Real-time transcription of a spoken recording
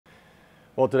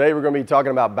Well, today we're going to be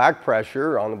talking about back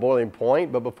pressure on the boiling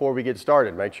point, but before we get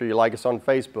started, make sure you like us on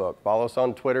Facebook, follow us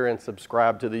on Twitter, and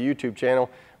subscribe to the YouTube channel,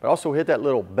 but also hit that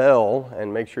little bell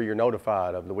and make sure you're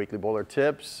notified of the weekly boiler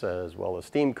tips, as well as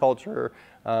steam culture,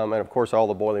 and of course all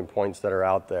the boiling points that are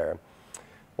out there.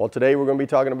 Well, today we're going to be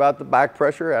talking about the back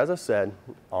pressure, as I said,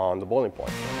 on the boiling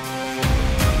point.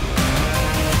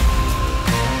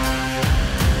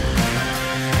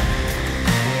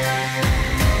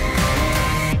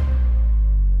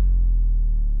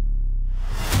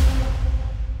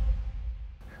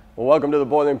 Well, welcome to the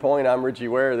Boiling Point. I'm Ritchie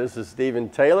WARE. This is Steven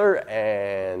Taylor.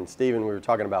 And Steven, we were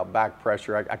talking about back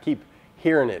pressure. I keep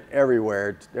hearing it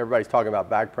everywhere. Everybody's talking about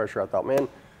back pressure. I thought, man,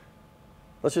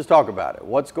 let's just talk about it.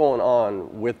 What's going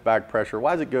on with back pressure?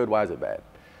 Why is it good? Why is it bad?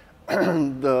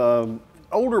 The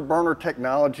older burner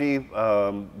technology,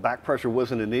 back pressure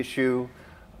wasn't an issue.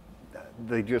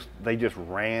 They just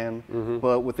ran.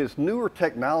 But with this newer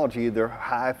technology, they're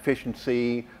high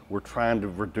efficiency. We're trying to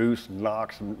reduce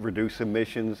NOx, reduce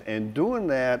emissions, and doing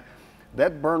that,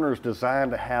 that burner is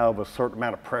designed to have a certain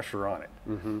amount of pressure on it.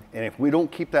 And if we don't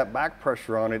keep that back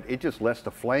pressure on it, it just lets the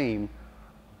flame,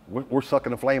 we're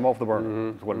sucking the flame off the burner,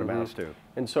 is what it amounts to.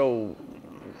 And so,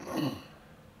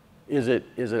 is it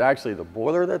actually the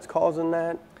boiler that's causing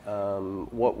that?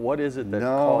 What is it that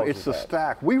causes it's the that?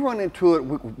 stack. We run into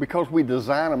it because we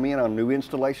design them in on new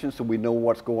installations, so we know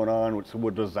what's going on. So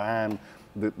we'll design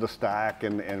the stack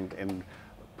and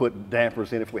put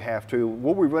dampers in if we have to.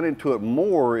 What we run into it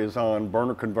more is on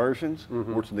burner conversions,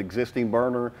 where it's an existing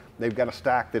burner. They've got a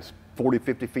stack that's 40,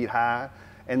 50 feet high.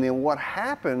 And then what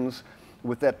happens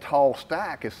with that tall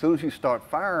stack, as soon as you start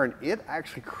firing, it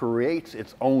actually creates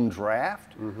its own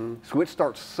draft. So it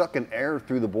starts sucking air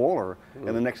through the boiler, and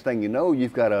the next thing you know,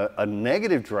 you've got a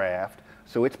negative draft,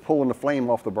 so it's pulling the flame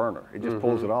off the burner. It just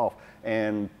pulls it off.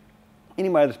 And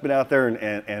anybody that's been out there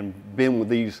and been with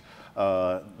these,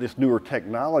 this newer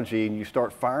technology, and you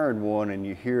start firing one and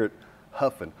you hear it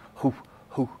huffing, hoo,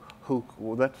 hoo, hoo,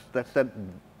 well that's that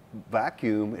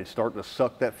vacuum. It's starting to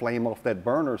suck that flame off that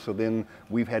burner, so then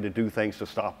we've had to do things to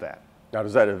stop that. Now,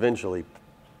 does that eventually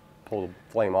pull the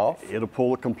flame off? It'll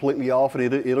pull it completely off,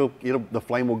 and the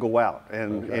flame will go out.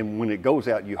 And when it goes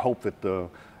out, you hope that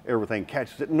everything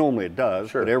catches it. Normally it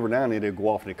does, but every now and then it'll go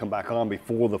off and it'll come back on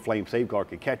before the flame safeguard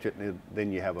can catch it, and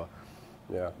then you have a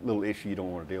little issue you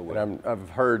don't want to deal with. And I've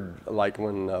heard, like,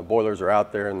 when boilers are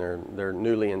out there and they're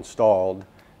newly installed,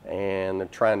 and they're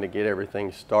trying to get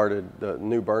everything started, the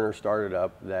new burner started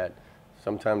up, that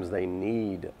sometimes they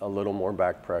need a little more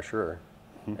back pressure,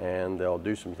 and they'll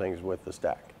do some things with the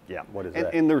stack. Yeah. What is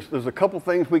that? And there's a couple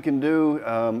things we can do.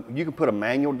 You can put a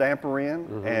manual damper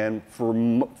in, and for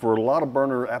a lot of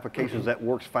burner applications that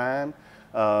works fine.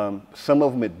 Some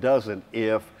of them it doesn't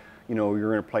if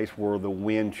you're in a place where the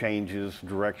wind changes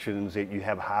directions, you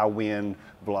have high wind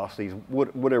velocities,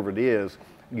 whatever it is.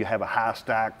 You have a high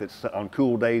stack that's on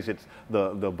cool days,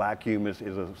 the vacuum is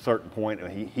a certain point,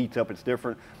 and he heats up, it's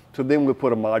different. So then we'll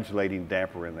put a modulating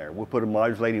damper in there. We'll put a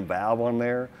modulating valve on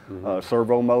there,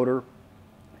 servo motor,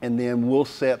 and then we'll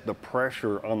set the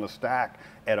pressure on the stack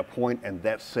at a point, and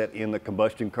that's set in the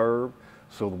combustion curve,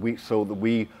 so that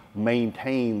we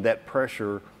maintain that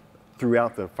pressure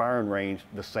throughout the firing range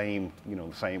the same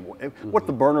way. What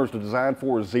the burner is designed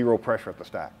for is zero pressure at the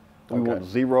stack. We want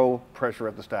zero pressure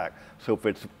at the stack. So if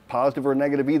it's positive or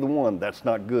negative, either one, that's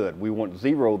not good. We want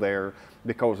zero there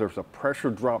because there's a pressure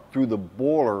drop through the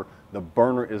boiler the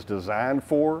burner is designed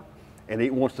for, and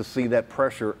it wants to see that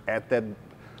pressure at that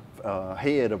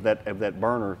head of that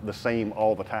burner the same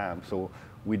all the time. So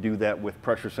we do that with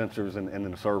pressure sensors and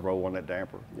then a servo on that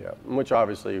damper. Yeah, which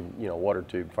obviously, water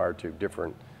tube, fire tube,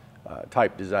 different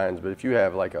type designs, but if you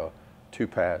have like a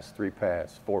 2-pass,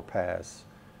 3-pass, 4-pass,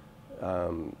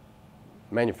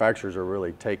 manufacturers are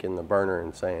really taking the burner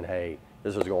and saying, hey,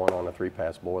 this is going on a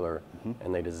 3-pass boiler,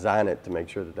 and they design it to make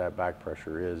sure that back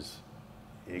pressure is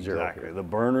exactly zero. The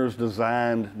burner's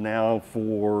designed now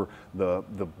for the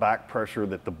back pressure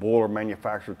that the boiler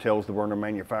manufacturer tells the burner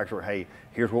manufacturer, hey,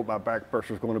 here's what my back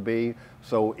pressure is going to be.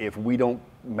 So if we don't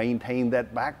maintain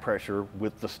that back pressure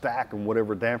with the stack and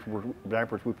whatever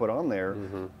dampers we put on there,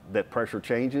 that pressure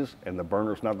changes, and the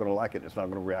burner's not going to like it. It's not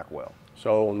going to react well.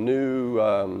 So new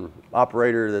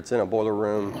operator that's in a boiler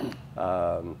room,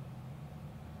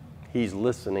 he's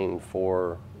listening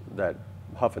for that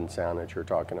huffing sound that you're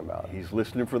talking about. He's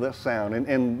listening for that sound,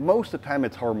 and most of the time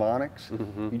it's harmonics.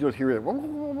 You just hear it,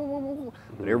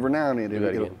 but every now and then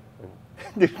it'll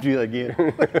do that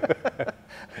again.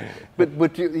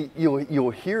 but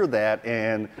you'll hear that,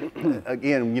 and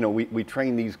again, we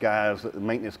train these guys,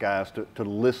 maintenance guys, to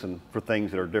listen for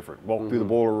things that are different. Walk through the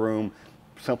boiler room,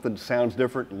 something sounds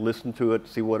different, listen to it,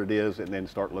 see what it is, and then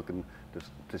start looking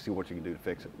to see what you can do to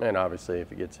fix it. And obviously,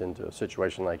 if it gets into a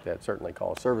situation like that, certainly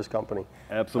call a service company.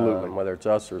 Absolutely. Whether it's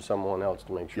us or someone else,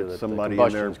 to make sure that somebody the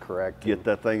in there, combustion's correct. get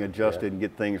that thing adjusted and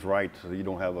get things right so you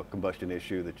don't have a combustion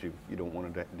issue that you don't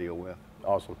want to deal with.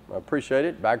 Awesome. I appreciate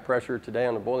it. Back pressure today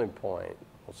on the boiling point.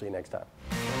 We'll see you next time.